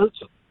just skirts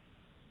them.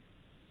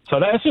 So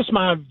that's just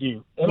my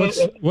view.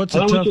 What's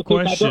a tough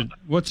question?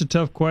 What's a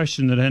tough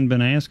question that hadn't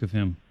been asked of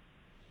him?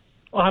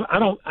 Well, I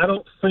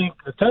don't think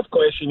the tough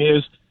question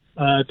is,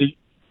 do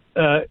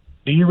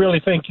you really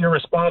think you're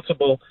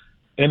responsible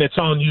and it's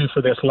on you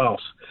for this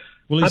loss?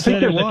 Well, he I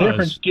said think there's it a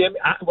difference.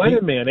 Wait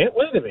a minute.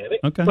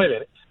 Okay. Wait a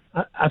minute.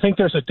 I think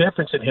there's a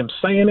difference in him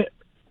saying it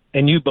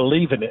and you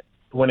believing it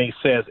when he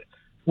says it.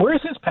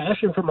 Where's his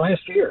passion from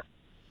last year?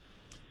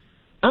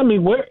 I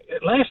mean,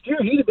 last year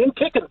he'd have been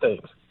kicking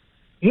things.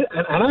 You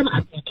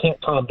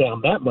can't calm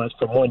down that much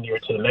from one year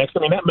to the next. I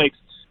mean, that makes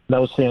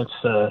no sense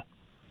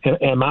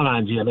in my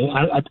mind, Jimmy.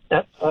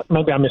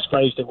 Maybe I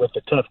misphrased it with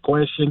the tough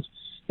questions.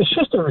 It's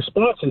just the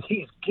responses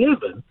he's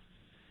given.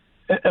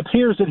 It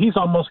appears that he's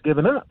almost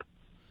given up.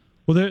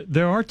 Well,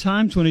 there are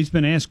times when he's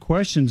been asked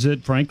questions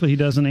that, frankly, he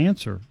doesn't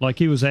answer. Like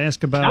he was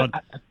asked about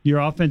your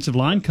offensive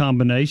line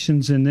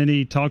combinations, and then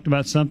he talked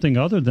about something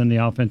other than the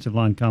offensive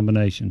line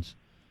combinations.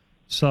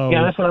 So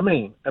yeah, that's what I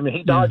mean. I mean,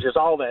 he dodges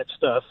all that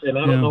stuff, and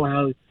I don't know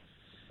how.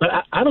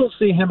 But I don't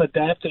see him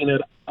adapting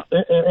it.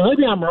 And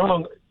maybe I'm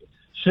wrong.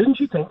 Shouldn't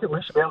you think that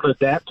we should be able to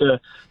adapt to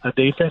a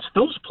defense?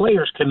 Those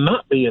players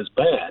cannot be as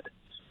bad.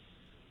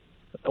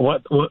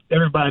 What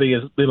everybody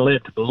has been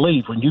led to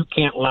believe when you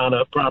can't line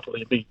up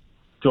properly and beat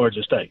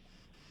Georgia State.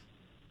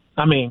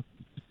 I mean,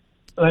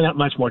 they got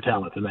much more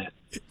talent than that.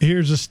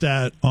 Here's a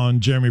stat on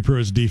Jeremy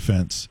Pruitt's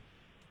defense.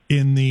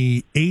 In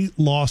the 8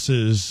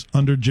 losses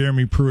under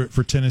Jeremy Pruitt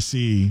for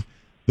Tennessee,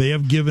 they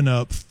have given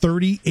up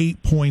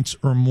 38 points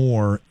or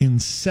more in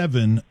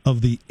 7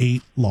 of the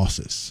 8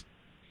 losses.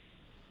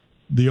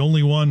 The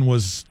only one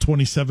was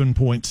 27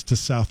 points to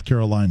South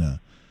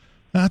Carolina.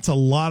 That's a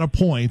lot of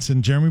points,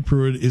 and Jeremy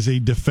Pruitt is a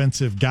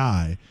defensive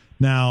guy.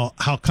 Now,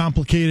 how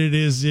complicated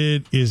is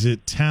it? Is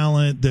it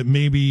talent that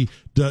maybe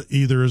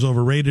either is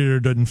overrated or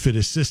doesn't fit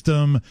his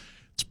system?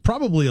 It's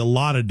probably a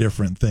lot of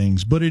different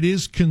things, but it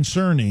is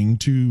concerning.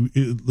 To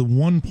the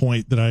one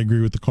point that I agree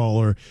with the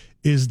caller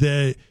is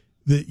that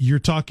you're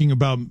talking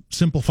about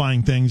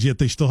simplifying things, yet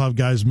they still have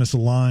guys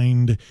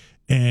misaligned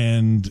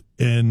and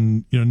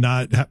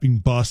not having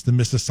bust and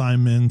missed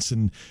assignments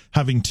and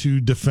having 2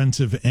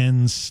 defensive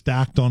ends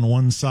stacked on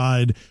one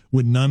side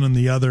with none on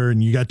the other,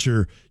 and you got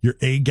your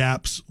A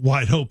gaps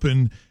wide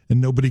open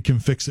and nobody can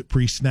fix it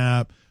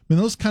pre-snap. I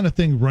mean, those kind of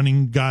things,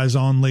 running guys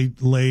on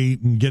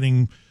late and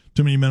getting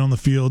too many men on the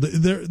field.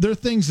 They're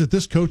things that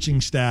this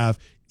coaching staff,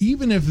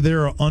 even if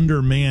they're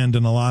undermanned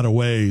in a lot of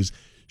ways,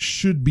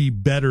 should be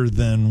better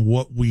than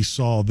what we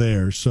saw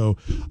there. So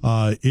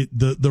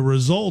the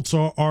results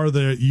are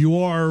that you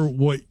are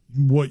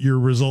what your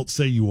results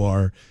say you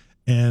are,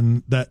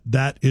 and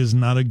that is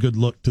not a good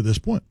look to this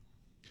point.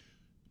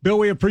 Bill,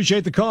 we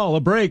appreciate the call. A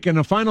break and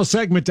a final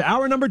segment to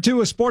hour number 2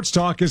 of Sports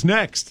Talk is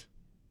next.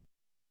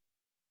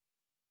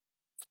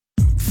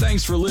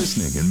 Thanks for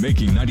listening and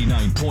making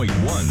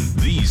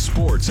 99.1 the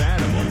sports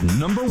animal,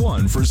 number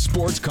 1 for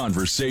sports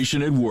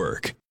conversation at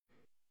work.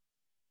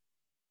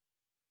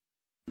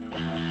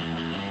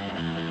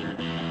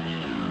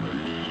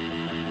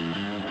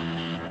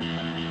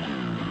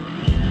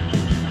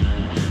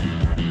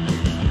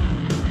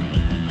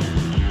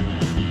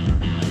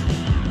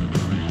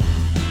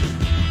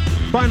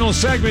 Final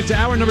segment to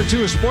hour number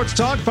 2 of Sports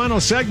Talk. Final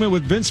segment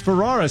with Vince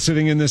Ferrara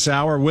sitting in this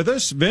hour with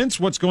us. Vince,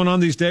 what's going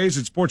on these days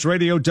at Sports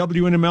Radio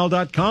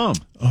WNML.com?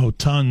 Oh,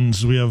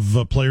 tons. We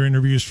have player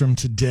interviews from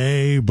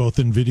today, both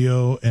in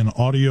video and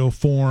audio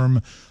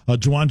form.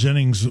 Juwan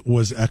Jennings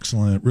was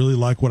excellent. Really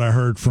like what I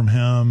heard from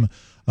him,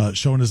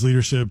 showing his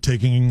leadership,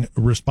 taking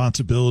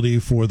responsibility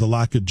for the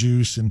lack of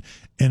juice and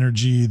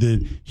energy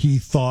that he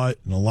thought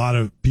and a lot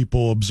of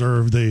people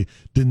observed they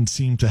didn't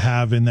seem to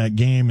have in that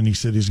game. And he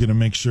said he's going to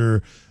make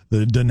sure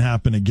that it doesn't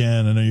happen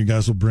again. I know you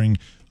guys will bring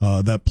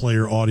that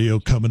player audio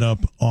coming up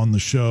on the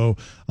show.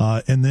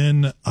 And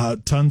then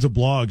tons of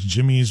blogs.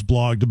 Jimmy's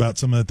blogged about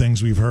some of the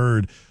things we've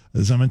heard.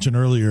 As I mentioned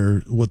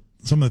earlier, what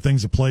some of the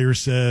things the players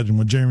said and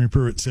what Jeremy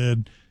Pruitt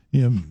said,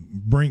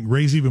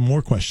 raise even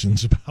more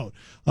questions about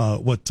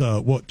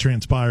what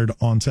transpired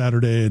on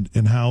Saturday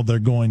and how they're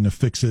going to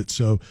fix it.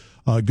 So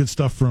good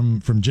stuff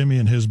from Jimmy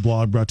and his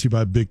blog, brought to you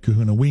by Big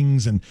Kahuna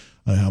Wings, and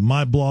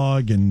my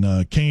blog, and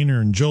Kaner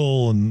and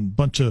Joel and a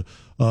bunch of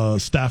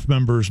staff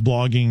members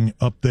blogging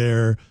up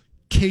there.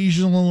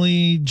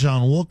 Occasionally,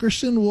 John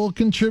Wilkerson will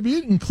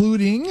contribute,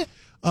 including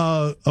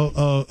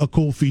a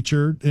cool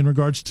feature in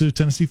regards to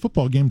Tennessee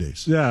football game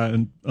days. Yeah,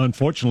 and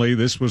unfortunately,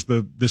 this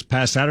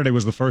past Saturday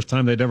was the first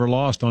time they'd ever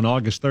lost on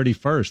August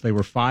 31st. They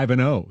were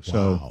 5-0.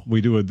 So we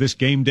do this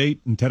game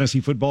date in Tennessee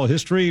football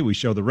history. We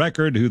show the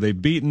record, who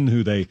they've beaten,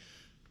 who they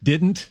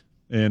didn't,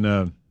 and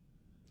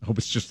I hope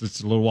it's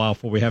a little while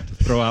before we have to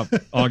throw out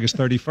August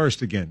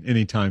 31st again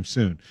anytime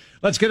soon.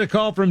 Let's get a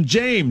call from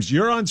James.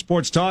 You're on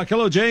Sports Talk.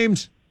 Hello,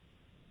 James.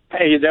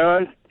 How you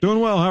doing? Doing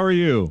well. How are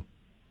you?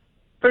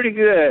 Pretty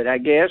good, I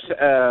guess.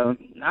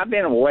 I've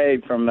been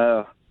away from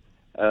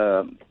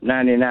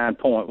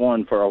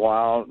 99.1 for a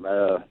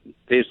while,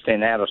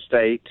 visiting out of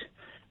state.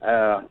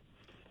 I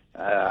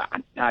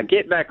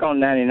get back on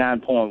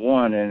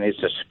 99.1, and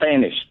it's a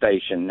Spanish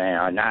station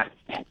now, and I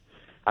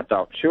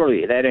thought,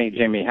 surely that ain't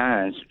Jimmy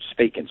Hines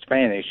speaking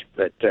Spanish,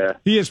 but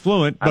he is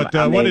fluent. But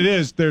what it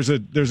is, there's a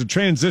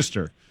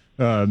transistor,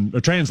 a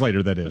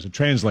translator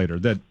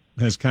that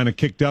has kind of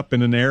kicked up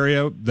in an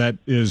area that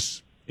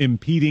is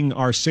impeding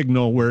our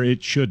signal where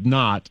it should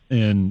not,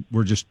 and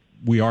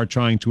we are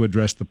trying to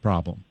address the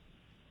problem.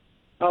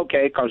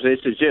 Okay, because this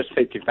is just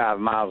 55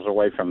 miles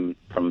away from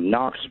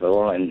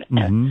Knoxville, and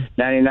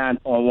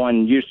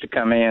 99.1 used to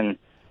come in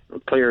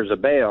clear as a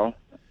bell,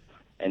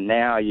 and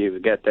now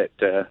you've got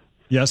that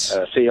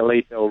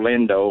Cielito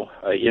Lindo,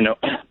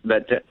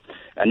 But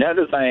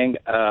another thing,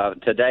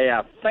 today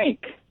I think,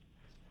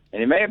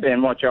 and it may have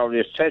been what y'all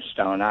just touched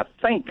on, I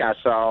think I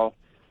saw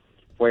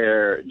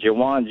where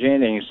Jawan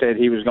Jennings said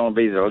he was going to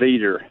be the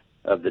leader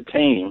of the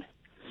team,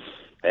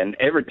 and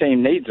every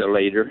team needs a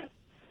leader.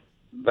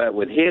 But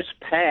with his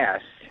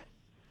past,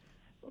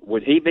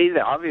 would he be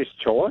the obvious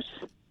choice?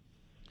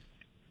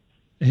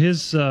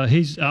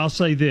 I'll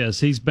say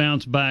this: he's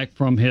bounced back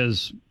from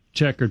his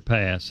checkered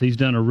past. He's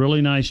done a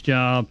really nice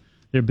job.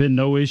 There have been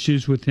no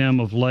issues with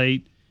him of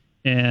late,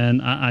 and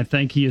I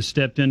think he has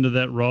stepped into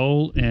that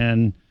role.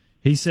 And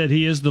he said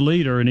he is the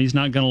leader, and he's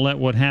not going to let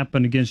what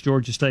happened against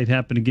Georgia State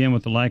happen again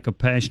with the lack of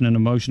passion and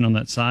emotion on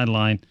that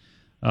sideline.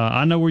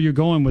 I know where you're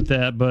going with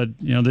that, but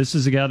this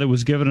is a guy that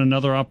was given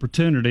another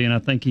opportunity, and I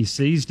think he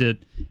seized it.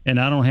 And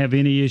I don't have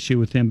any issue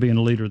with him being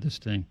a leader of this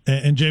team.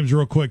 And James,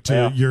 real quick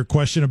to your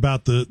question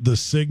about the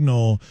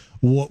signal,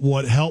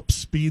 what helps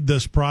speed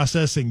this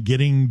process and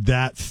getting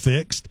that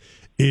fixed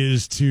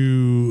is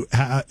to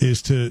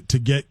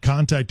get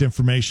contact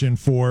information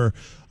for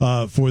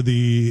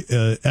the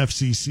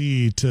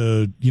FCC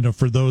to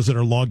for those that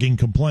are logging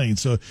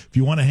complaints. So if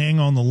you want to hang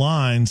on the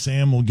line,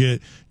 Sam will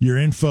get your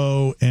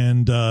info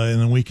and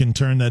then we can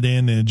turn that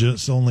in, and it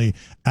just only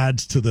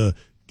adds to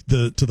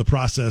the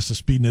process of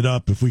speeding it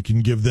up if we can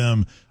give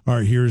them, all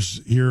right,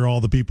 here are all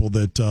the people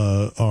that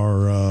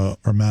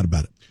are mad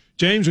about it.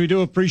 James, we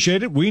do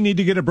appreciate it. We need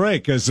to get a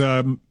break as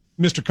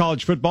Mr.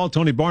 College Football,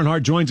 Tony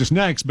Barnhart, joins us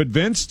next. But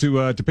Vince,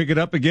 to pick it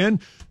up again,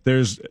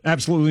 there's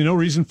absolutely no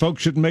reason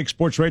folks shouldn't make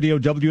Sports Radio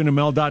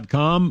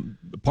WNML.com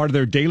part of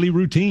their daily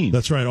routine.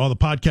 That's right. All the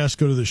podcasts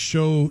go to the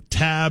show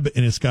tab,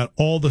 and it's got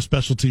all the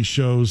specialty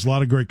shows. A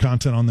lot of great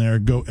content on there.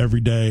 Go every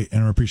day,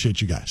 and I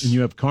appreciate you guys. And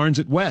you have Carnes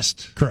at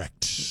West.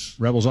 Correct.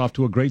 Rebels off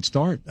to a great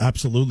start.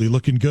 Absolutely.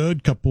 Looking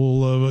good.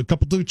 Couple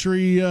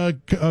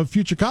 2-3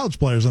 future college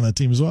players on that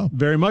team as well.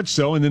 Very much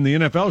so. And then the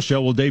NFL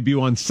show will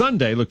debut on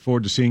Sunday. Look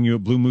forward to seeing you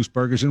at Blue Moose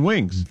Burgers and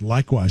Wings.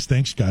 Likewise.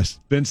 Thanks, guys.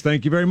 Vince,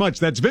 thank you very much.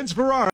 That's Vince Ferrara.